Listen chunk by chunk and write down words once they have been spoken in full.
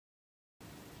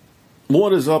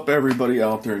What is up, everybody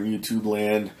out there in YouTube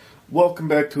land? Welcome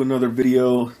back to another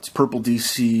video. It's Purple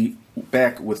DC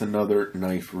back with another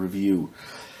knife review.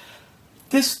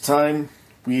 This time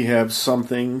we have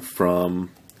something from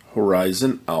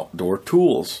Horizon Outdoor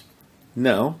Tools.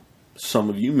 Now, some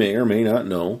of you may or may not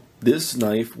know, this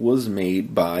knife was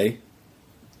made by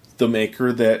the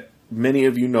maker that many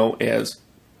of you know as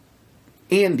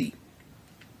Andy.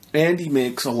 Andy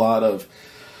makes a lot of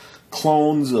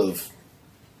clones of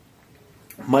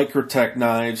Microtech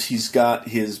knives. He's got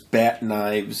his Bat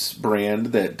Knives brand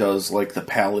that does like the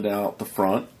paladin out the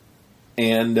front.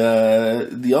 And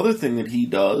the other thing that he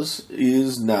does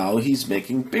is now he's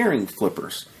making bearing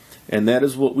flippers. And that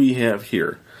is what we have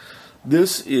here.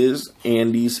 This is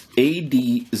Andy's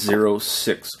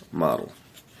AD06 model.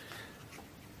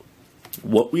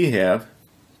 What we have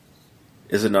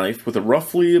is a knife with a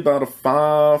roughly about a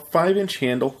 5-inch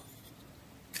handle,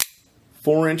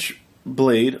 4-inch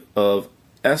blade of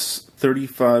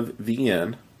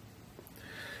S35VN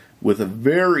with a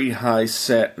very high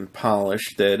satin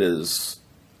polish that is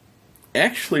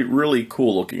actually really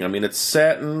cool looking. I mean, it's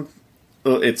satin,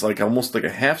 it's like almost like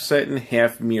a half satin,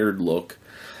 half mirrored look,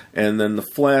 and then the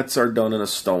flats are done in a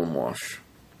stone wash.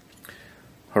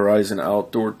 Horizon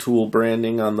Outdoor Tool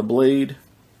branding on the blade.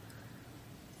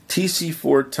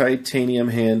 TC4 titanium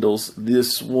handles,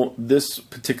 this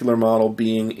particular model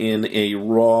being in a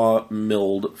raw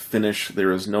milled finish.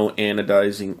 There is no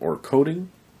anodizing or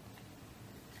coating.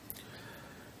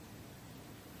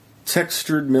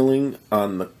 Textured milling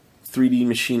on the 3D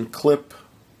machine clip.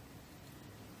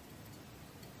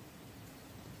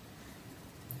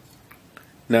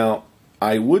 Now,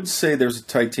 I would say there's a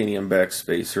titanium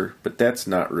backspacer, but that's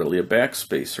not really a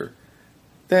backspacer.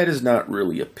 That is not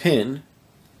really a pin.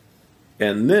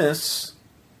 And this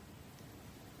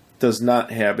does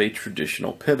not have a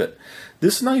traditional pivot.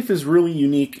 This knife is really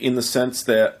unique in the sense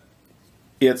that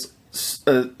it's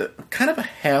kind of a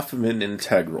half of an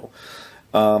integral.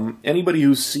 Anybody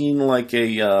who's seen like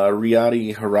a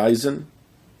Riyadi Horizon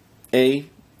A,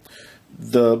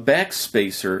 the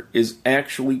backspacer is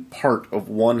actually part of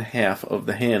one half of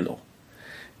the handle.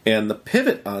 And the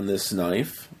pivot on this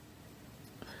knife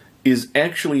is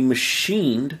actually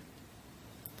machined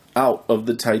out of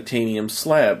the titanium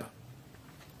slab.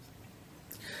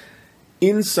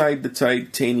 Inside the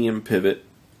titanium pivot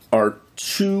are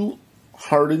two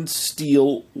hardened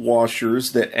steel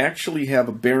washers that actually have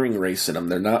a bearing race in them.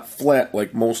 They're not flat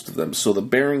like most of them, so the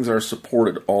bearings are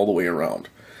supported all the way around.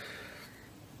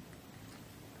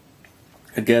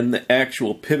 Again, the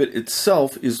actual pivot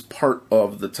itself is part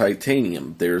of the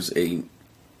titanium. There's a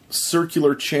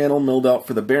circular channel milled out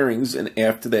for the bearings, and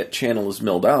after that channel is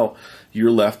milled out, you're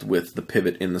left with the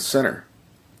pivot in the center.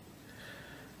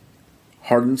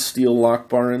 Hardened steel lock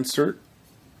bar insert.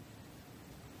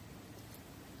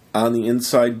 On the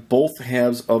inside, both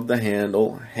halves of the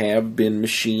handle have been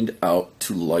machined out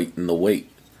to lighten the weight.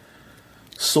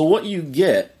 So what you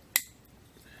get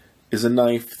is a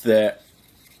knife that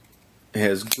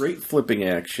has great flipping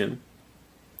action.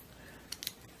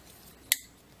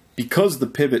 Because the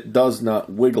pivot does not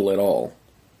wiggle at all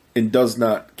and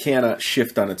cannot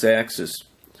shift on its axis,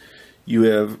 you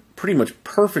have pretty much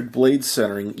perfect blade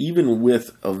centering, even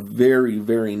with a very,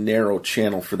 very narrow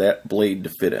channel for that blade to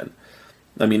fit in.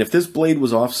 I mean, if this blade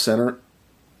was off center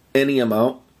any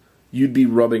amount, you'd be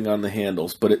rubbing on the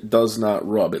handles, but it does not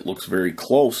rub. It looks very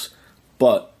close,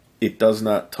 but it does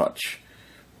not touch.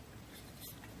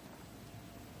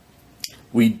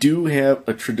 We do have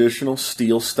a traditional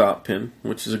steel stop pin,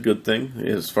 which is a good thing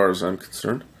as far as I'm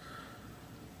concerned.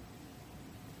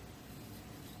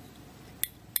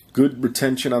 Good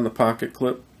retention on the pocket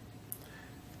clip.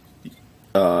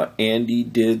 Andy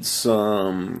did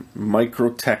some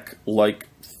Microtech-like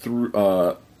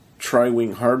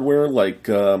tri-wing hardware like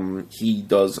he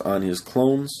does on his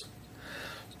clones.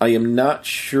 I am not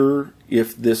sure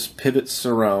if this pivot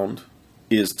surround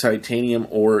is titanium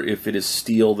or if it is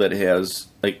steel that has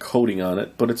a coating on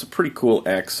it, but it's a pretty cool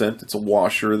accent. It's a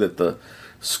washer that the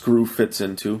screw fits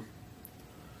into.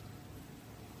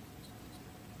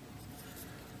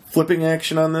 Flipping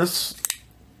action on this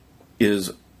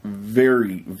is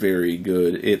very, very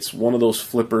good. It's one of those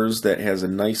flippers that has a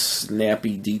nice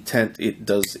snappy detent.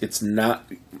 It's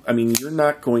not, I mean, you're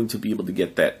not going to be able to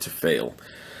get that to fail.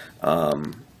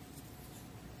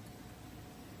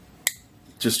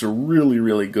 Just a really,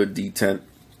 really good detent.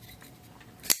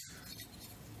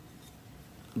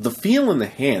 the feel in the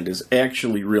hand is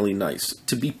actually really nice.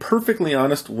 To be perfectly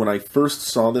honest, when I first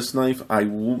saw this knife,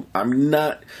 I'm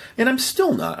not, and I'm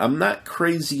still not, I'm not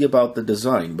crazy about the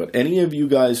design, but any of you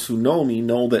guys who know me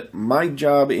know that my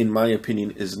job, in my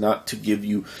opinion, is not to give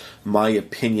you my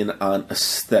opinion on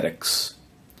aesthetics.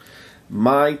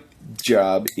 My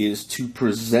job is to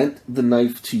present the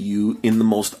knife to you in the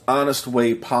most honest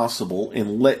way possible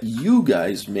and let you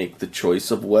guys make the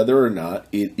choice of whether or not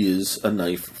it is a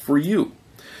knife for you.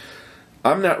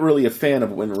 I'm not really a fan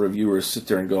of when reviewers sit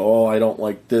there and go, oh, I don't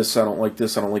like this, I don't like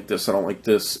this, I don't like this, I don't like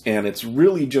this, and it's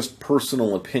really just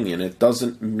personal opinion. It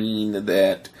doesn't mean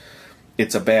that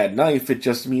it's a bad knife, it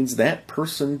just means that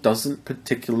person doesn't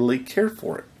particularly care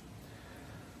for it.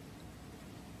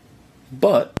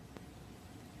 But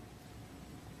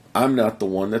I'm not the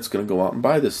one that's going to go out and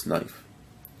buy this knife.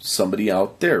 Somebody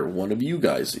out there, one of you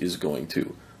guys, is going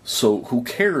to. So who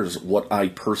cares what I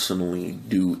personally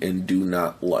do and do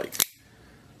not like?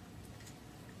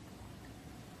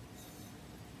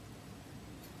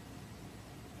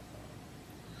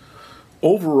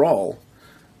 Overall,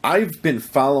 I've been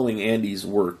following Andy's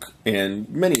work, and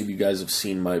many of you guys have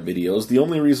seen my videos. The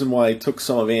only reason why I took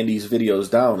some of Andy's videos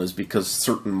down is because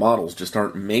certain models just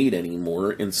aren't made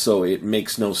anymore, and so it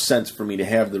makes no sense for me to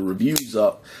have the reviews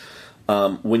up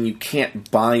when you can't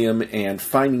buy them, and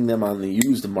finding them on the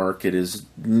used market is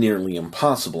nearly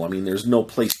impossible. I mean, there's no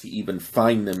place to even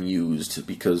find them used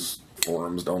because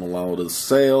forums don't allow it as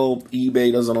sale,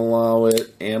 eBay doesn't allow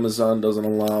it, Amazon doesn't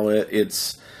allow it.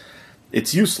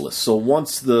 It's useless. So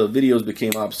once the videos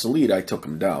became obsolete, I took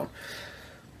them down.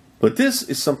 But this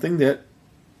is something that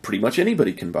pretty much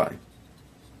anybody can buy.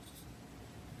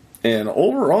 And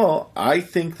overall, I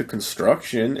think the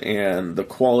construction and the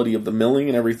quality of the milling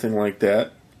and everything like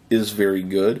that is very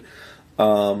good.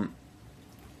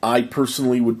 I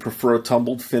personally would prefer a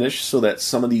tumbled finish so that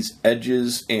some of these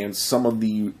edges and some of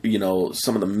the,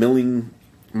 some of the milling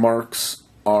marks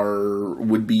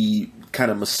would be kind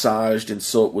of massaged, and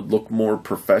so it would look more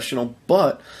professional.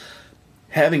 But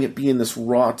having it be in this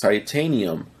raw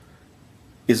titanium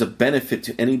is a benefit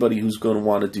to anybody who's going to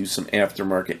want to do some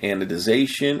aftermarket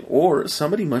anodization, or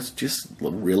somebody must just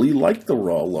really like the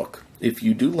raw look. If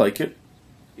you do like it,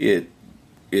 it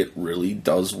really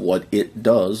does what it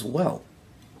does well.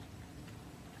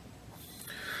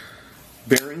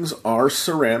 Bearings are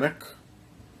ceramic.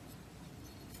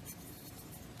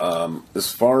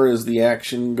 As far as the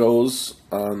action goes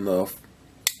on the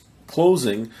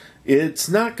closing, it's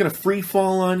not going to free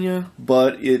fall on you,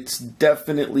 but it's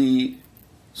definitely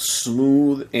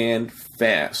smooth and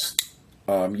fast.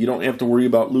 You don't have to worry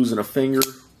about losing a finger,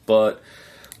 but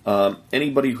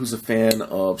anybody who's a fan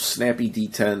of snappy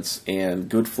detents and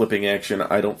good flipping action,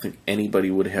 I don't think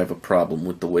anybody would have a problem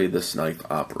with the way this knife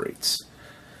operates.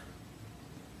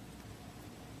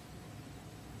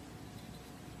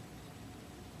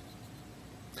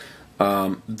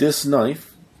 This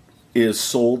knife is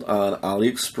sold on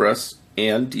AliExpress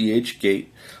and DHgate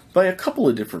by a couple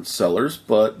of different sellers,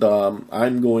 but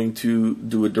I'm going to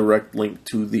do a direct link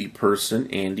to the person,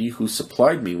 Andy, who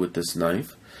supplied me with this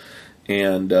knife,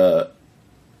 and that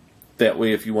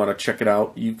way if you want to check it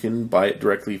out, you can buy it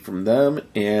directly from them,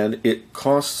 and it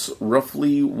costs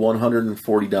roughly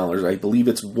 $140. I believe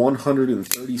it's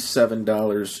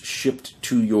 $137 shipped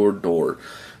to your door.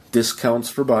 Discounts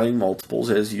for buying multiples,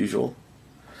 as usual.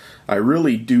 I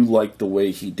really do like the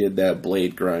way he did that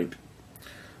blade grind.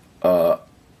 The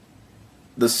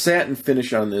satin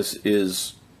finish on this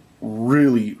is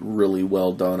really, really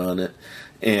well done on it.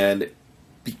 And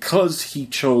because he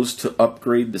chose to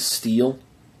upgrade the steel,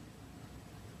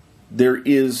 there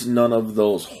is none of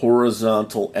those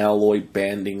horizontal alloy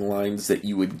banding lines that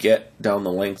you would get down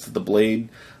the length of the blade,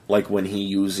 like when he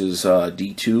uses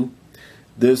D2.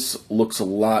 This looks a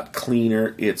lot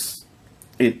cleaner.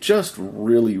 It just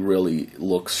really, really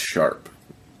looks sharp.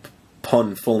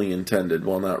 Pun fully intended.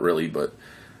 Well, not really, but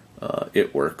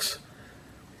it works.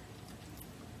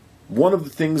 One of the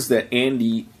things that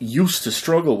Andy used to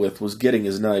struggle with was getting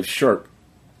his knives sharp.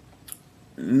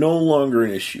 No longer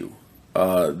an issue.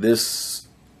 This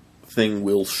thing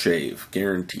will shave,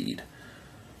 guaranteed.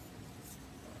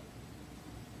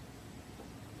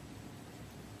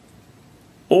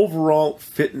 Overall,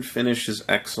 fit and finish is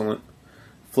excellent.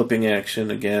 Flipping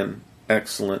action, again,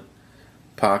 excellent.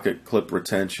 Pocket clip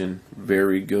retention,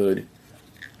 very good.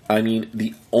 I mean,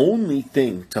 the only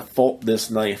thing to fault this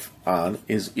knife on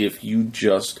is if you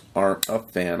just aren't a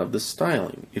fan of the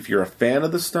styling. If you're a fan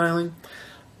of the styling,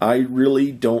 I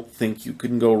really don't think you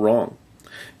can go wrong.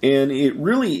 And it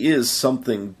really is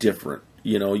something different.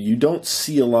 You know, you don't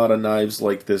see a lot of knives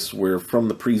like this where from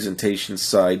the presentation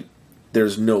side,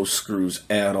 there's no screws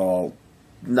at all.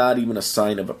 Not even a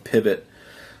sign of a pivot.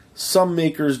 Some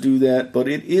makers do that, but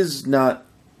it is not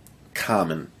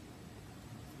common.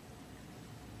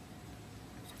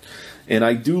 And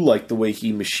I do like the way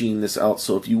he machined this out,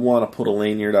 so if you want to put a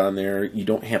lanyard on there, you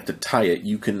don't have to tie it.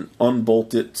 You can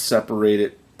unbolt it, separate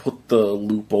it, put the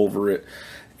loop over it,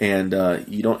 and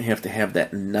you don't have to have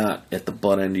that knot at the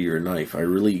butt end of your knife. I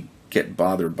really get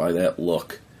bothered by that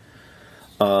look.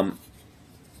 I'm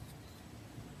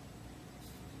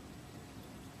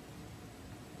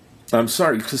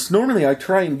sorry, because normally I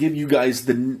try and give you guys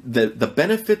the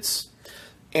benefits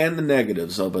and the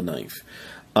negatives of a knife.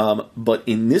 But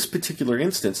in this particular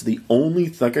instance,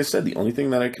 like I said, the only thing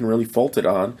that I can really fault it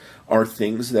on are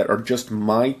things that are just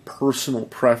my personal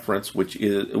preference, which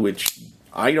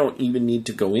I don't even need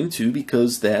to go into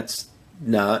because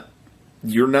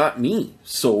you're not me.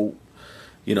 So,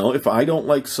 if I don't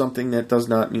like something, that does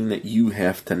not mean that you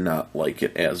have to not like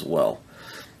it as well.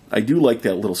 I do like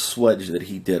that little swedge that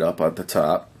he did up at the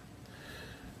top.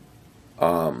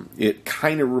 It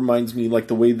kind of reminds me like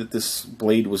the way that this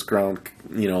blade was ground,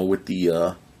 with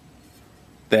the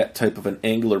that type of an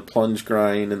angular plunge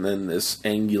grind and then this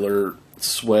angular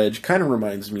swedge. Kind of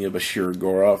reminds me of a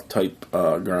Shirogorov type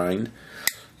grind.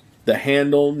 The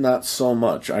handle, not so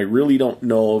much. I really don't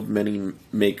know of many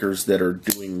makers that are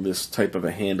doing this type of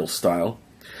a handle style.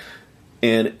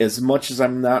 And as much as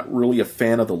I'm not really a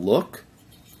fan of the look,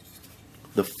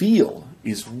 the feel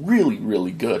is really,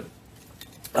 really good.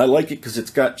 I like it because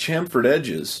it's got chamfered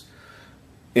edges,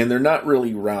 and they're not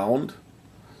really round,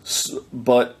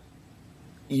 but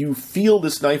you feel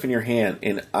this knife in your hand,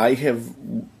 and I have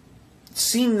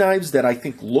seen knives that I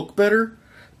think look better,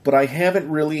 but I haven't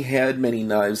really had many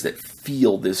knives that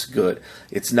feel this good.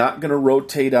 It's not going to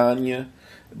rotate on you,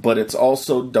 but it's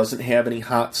also doesn't have any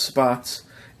hot spots.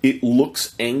 It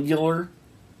looks angular,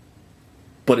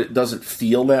 but it doesn't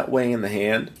feel that way in the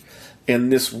hand.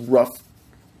 And this rough,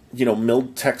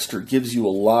 milled texture gives you a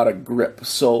lot of grip.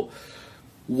 So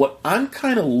what I'm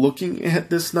kind of looking at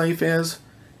this knife as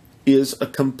is a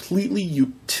completely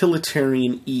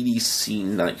utilitarian EDC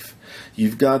knife.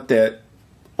 You've got that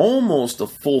almost a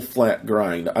full flat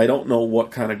grind. I don't know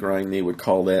what kind of grind they would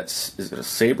call that. Is it a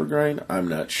saber grind? I'm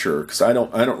not sure, because I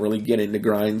don't really get into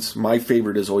grinds. My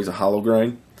favorite is always a hollow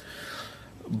grind.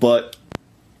 But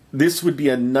this would be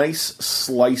a nice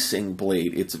slicing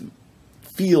blade. It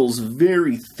feels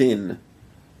very thin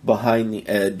behind the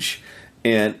edge,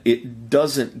 and it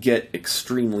doesn't get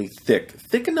extremely thick.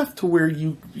 Thick enough to where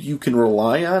you can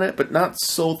rely on it, but not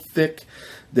so thick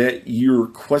that you're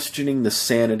questioning the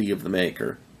sanity of the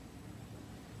maker.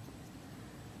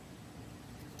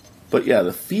 But yeah,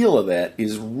 the feel of that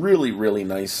is really, really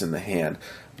nice in the hand.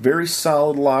 Very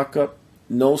solid lockup,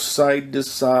 no side to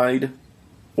side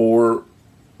or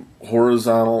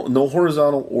horizontal, no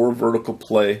horizontal or vertical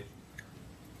play.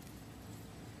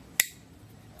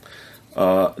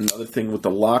 Another thing with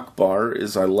the lock bar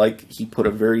is he put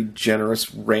a very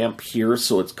generous ramp here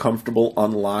so it's comfortable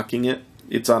unlocking it.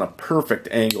 It's on a perfect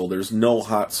angle. There's no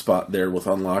hot spot there with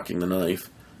unlocking the knife.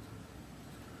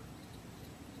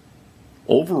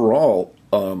 Overall,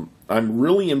 I'm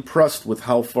really impressed with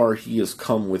how far he has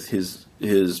come with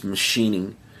his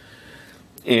machining.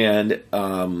 And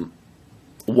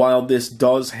while this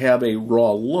does have a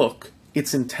raw look,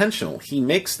 it's intentional. He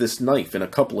makes this knife in a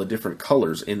couple of different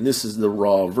colors, and this is the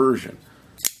raw version.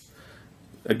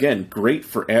 Again, great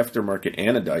for aftermarket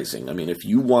anodizing. I mean, if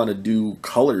you want to do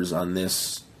colors on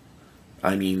this,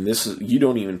 you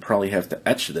don't even probably have to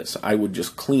etch this. I would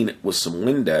just clean it with some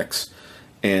Windex,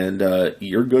 and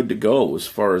you're good to go as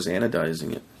far as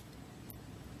anodizing it.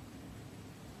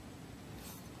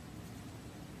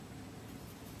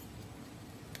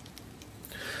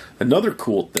 Another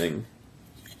cool thing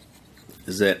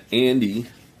is that Andy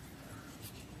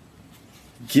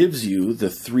gives you the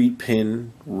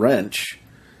 3-pin wrench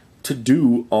to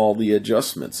do all the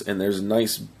adjustments. And there's a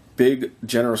nice big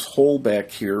generous hole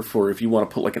back here for if you want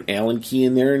to put like an Allen key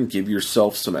in there and give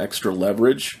yourself some extra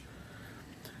leverage.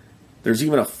 There's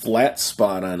even a flat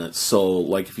spot on it, so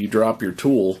like if you drop your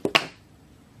tool,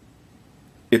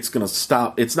 it's going to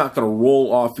stop. It's not going to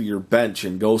roll off of your bench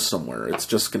and go somewhere. It's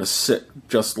just going to sit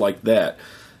just like that.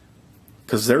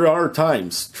 Because there are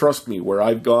times, trust me, where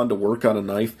I've gone to work on a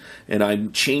knife and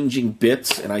I'm changing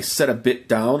bits and I set a bit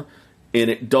down and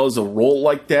it does a roll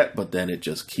like that, but then it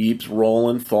just keeps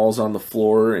rolling, falls on the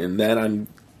floor, and then I'm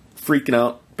freaking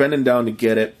out, bending down to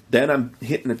get it. Then I'm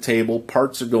hitting the table,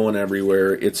 parts are going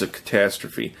everywhere. It's a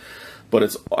catastrophe.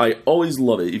 But I always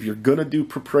love it. If you're going to do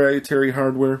proprietary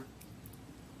hardware,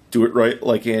 do it right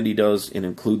like Andy does and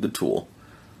include the tool.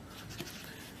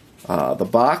 The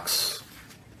box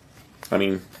I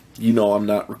mean, you know I'm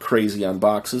not crazy on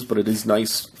boxes, but it is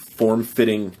nice,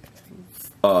 form-fitting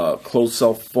closed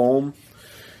cell foam.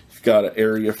 You've got an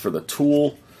area for the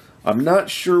tool. I'm not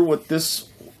sure what this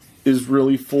is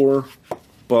really for,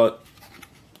 but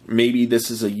maybe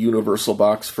this is a universal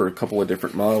box for a couple of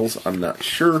different models. I'm not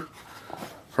sure.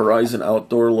 Horizon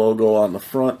Outdoor logo on the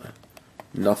front.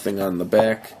 Nothing on the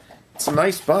back. It's a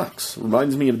nice box.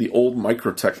 Reminds me of the old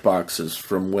Microtech boxes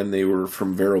from when they were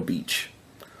from Vero Beach.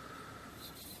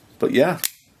 But yeah,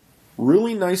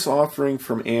 really nice offering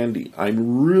from Andy.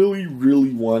 I'm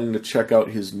really wanting to check out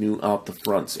his new out the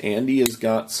fronts. Andy has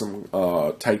got some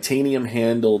titanium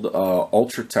handled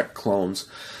Ultratech clones,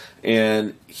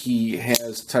 and he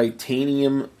has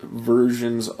titanium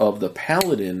versions of the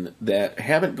Paladin that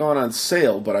haven't gone on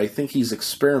sale, but I think he's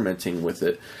experimenting with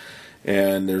it.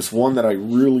 And there's one that I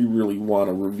really want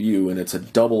to review, and it's a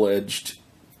double-edged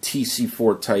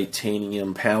TC4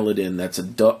 titanium Paladin. That's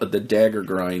the dagger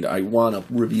grind. I want to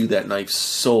review that knife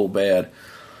so bad.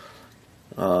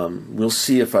 We'll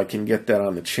see if I can get that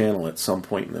on the channel at some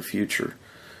point in the future.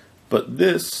 But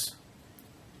this,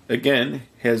 again,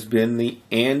 has been the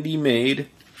Andy-made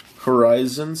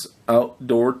Horizons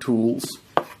Outdoor Tools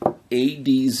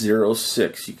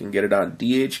AD06. You can get it on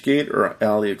DHgate or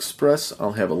AliExpress.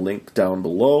 I'll have a link down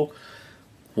below.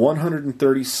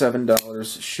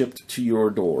 $137 shipped to your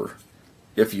door.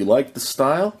 If you like the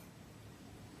style,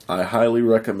 I highly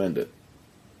recommend it.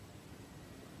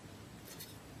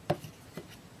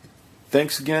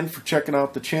 Thanks again for checking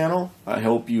out the channel. I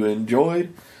hope you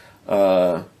enjoyed.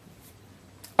 I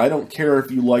don't care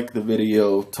if you like the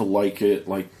video to like it.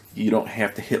 Like, you don't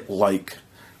have to hit like.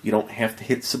 You don't have to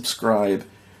hit subscribe.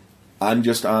 I'm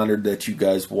just honored that you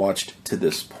guys watched to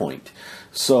this point.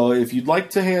 So if you'd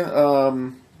like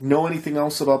to know anything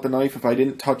else about the knife, if I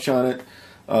didn't touch on it,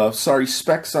 sorry,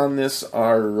 specs on this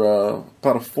are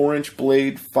about a 4-inch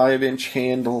blade, 5-inch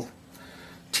handle,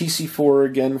 TC4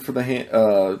 again for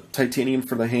the titanium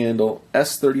for the handle,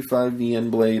 S35 VN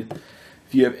blade.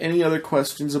 If you have any other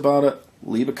questions about it,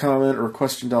 leave a comment or a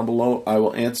question down below. I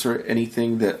will answer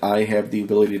anything that I have the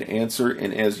ability to answer,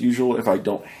 and as usual, if I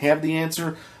don't have the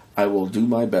answer, I will do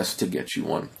my best to get you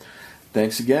one.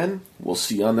 Thanks again. We'll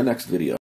see you on the next video.